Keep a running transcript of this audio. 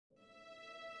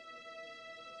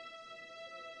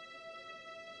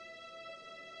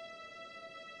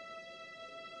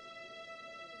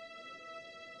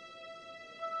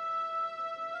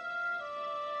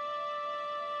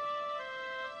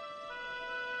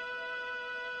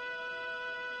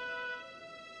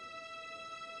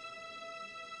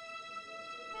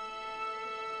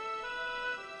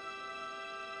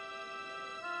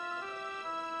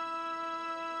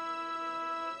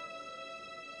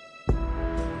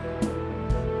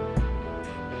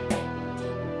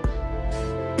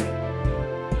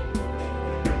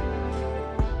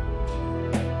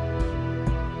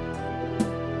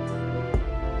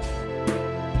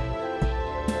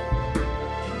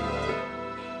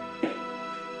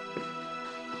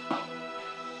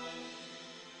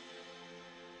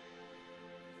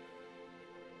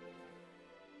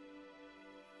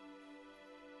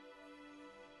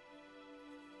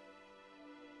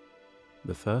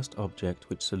The first object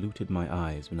which saluted my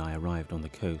eyes when I arrived on the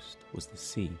coast was the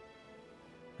sea,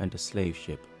 and a slave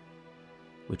ship,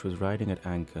 which was riding at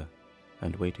anchor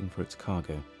and waiting for its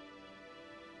cargo.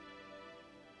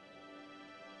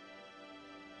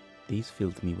 These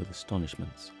filled me with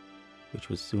astonishments, which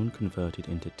was soon converted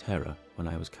into terror when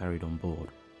I was carried on board.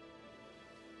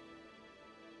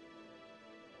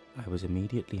 I was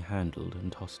immediately handled and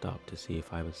tossed up to see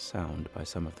if I was sound by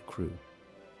some of the crew,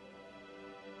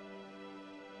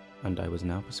 and I was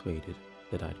now persuaded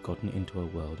that I had gotten into a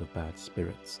world of bad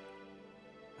spirits,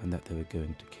 and that they were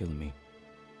going to kill me.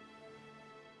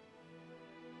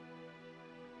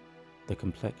 The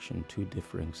complexion too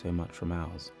differing so much from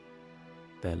ours,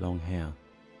 their long hair,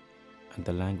 and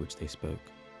the language they spoke,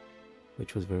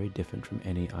 which was very different from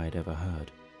any I had ever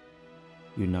heard,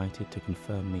 united to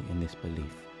confirm me in this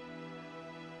belief.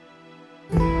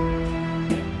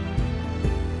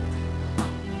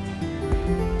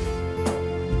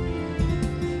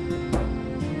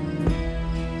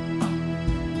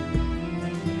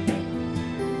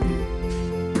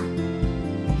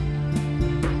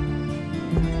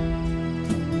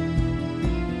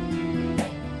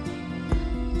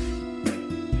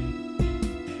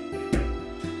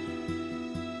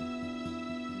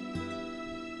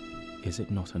 Is it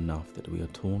not enough that we are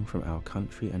torn from our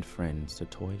country and friends to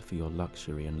toil for your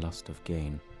luxury and lust of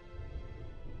gain?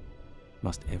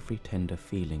 Must every tender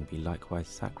feeling be likewise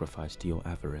sacrificed to your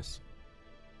avarice?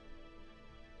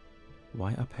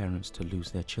 Why are parents to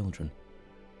lose their children,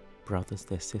 brothers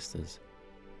their sisters,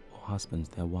 or husbands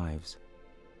their wives?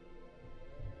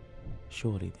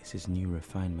 Surely this is new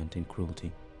refinement in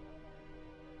cruelty.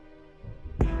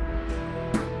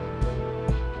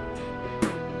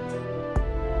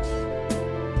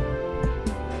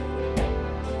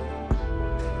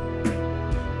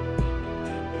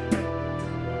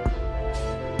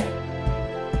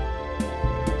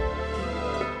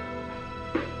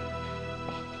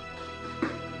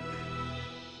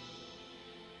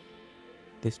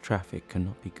 This traffic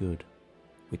cannot be good,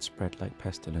 which spread like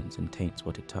pestilence and taints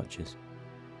what it touches,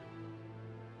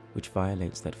 which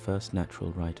violates that first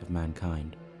natural right of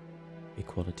mankind,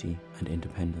 equality and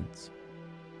independence,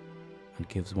 and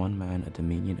gives one man a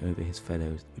dominion over his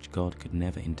fellows which God could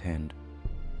never intend.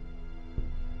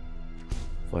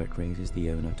 For it raises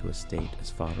the owner to a state as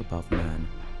far above man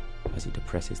as it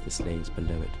depresses the slaves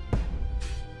below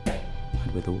it,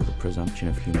 and with all the presumption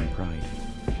of human pride,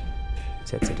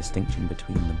 sets a distinction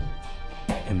between them,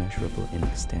 immeasurable in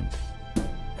extent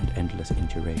and endless in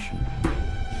duration.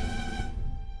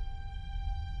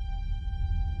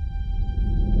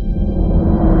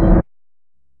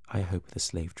 I hope the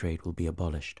slave trade will be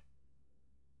abolished.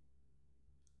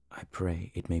 I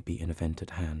pray it may be an event at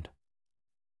hand.